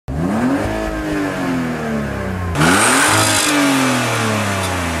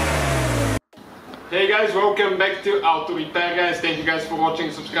guys, welcome back to Auto Repair guys. Thank you guys for watching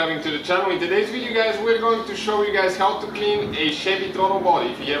and subscribing to the channel. In today's video guys, we're going to show you guys how to clean a Chevy throttle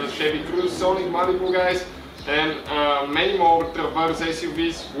body. If you have a Chevy Cruze, Sonic, Malibu guys, and many more Traverse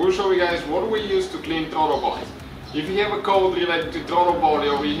SUVs, we'll show you guys what we use to clean throttle bodies. If you have a code related to throttle body,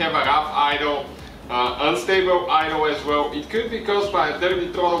 or we have a rough idle, unstable idle as well, it could be caused by a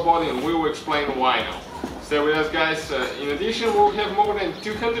dirty throttle body, and we will explain why now. Stay with us guys. In addition, we'll have more than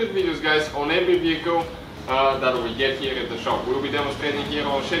 200 videos guys on every vehicle that we get here at the shop. We'll be demonstrating here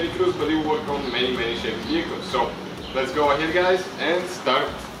on Chevy Cruze, but we'll work on many Chevy vehicles. So let's go ahead guys and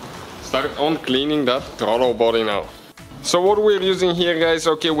start on cleaning that throttle body now. So what we're using here guys,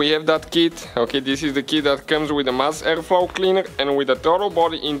 okay, we have that kit. Okay, this is the kit that comes with a mass airflow cleaner and with a throttle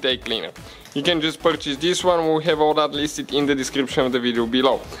body intake cleaner. You can just purchase this one. We'll have all that listed in the description of the video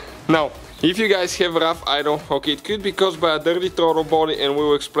below. Now, if you guys have rough idle, okay, it could be caused by a dirty throttle body, and we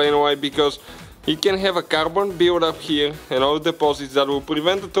will explain why. Because it can have a carbon buildup here and other deposits that will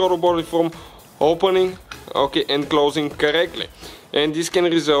prevent the throttle body from opening, okay, and closing correctly. And this can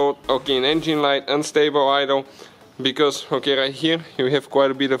result, okay, in engine light, unstable idle, because, okay, right here you have quite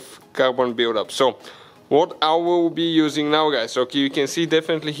a bit of carbon buildup. So what I will be using now guys, okay, you can see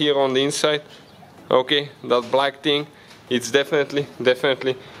definitely here on the inside, okay, that black thing, it's definitely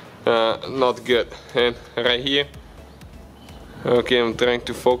not good. And right here, okay, I'm trying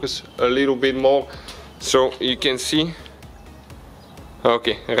to focus a little bit more so you can see,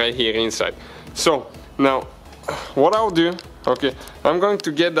 okay, right here inside. So now what I'll do, okay, I'm going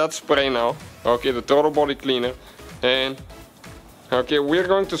to get that spray now, okay, the throttle body cleaner, and okay, we're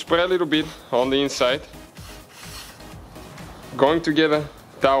going to spray a little bit on the inside. Going to get a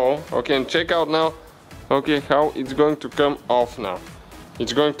towel, okay, and check out now, okay, how it's going to come off now.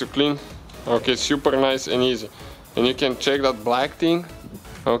 It's going to clean, okay, super nice and easy. And you can check that black thing,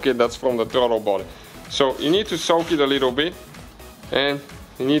 okay, that's from the throttle body. So you need to soak it a little bit and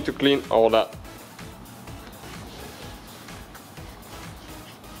you need to clean all that.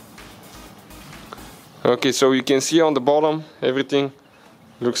 Okay, so you can see on the bottom everything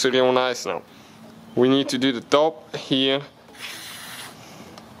looks real nice now. We need to do the top here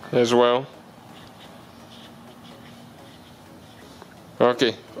as well.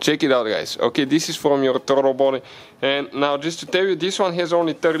 Okay, check it out guys. Okay, this is from your throttle body, and now just to tell you, this one has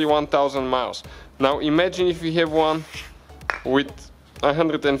only 31,000 miles. Now imagine if you have one with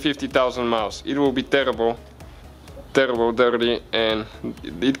 150,000 miles. It will be terrible dirty, and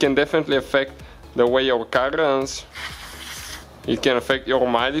it can definitely affect the way your car runs. It can affect your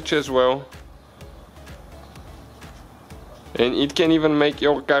mileage as well, and it can even make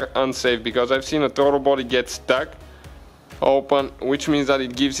your car unsafe, because I've seen a throttle body get stuck open, which means that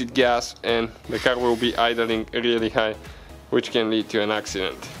it gives it gas and the car will be idling really high, which can lead to an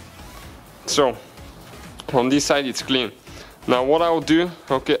accident. So on this side it's clean. Now what I'll do,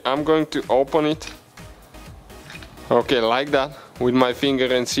 okay, I'm going to open it, okay, like that with my finger,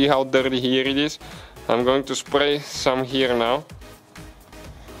 and see how dirty here it is. I'm going to spray some here now,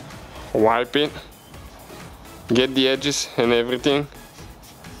 wipe it, get the edges and everything.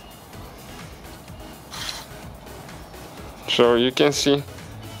 So you can see,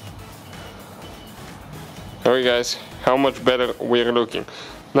 okay guys, how much better we're looking.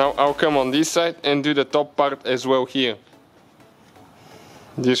 Now I'll come on this side and do the top part as well here.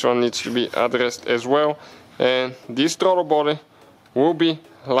 This one needs to be addressed as well, and this throttle body will be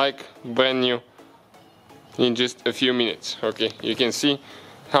like brand new in just a few minutes. Okay, you can see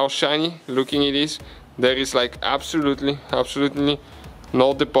how shiny looking it is. There is like absolutely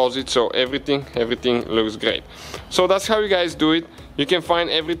no deposit, so everything looks great. So that's how you guys do it. You can find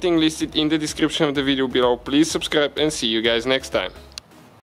everything listed in the description of the video below. Please subscribe and see you guys next time.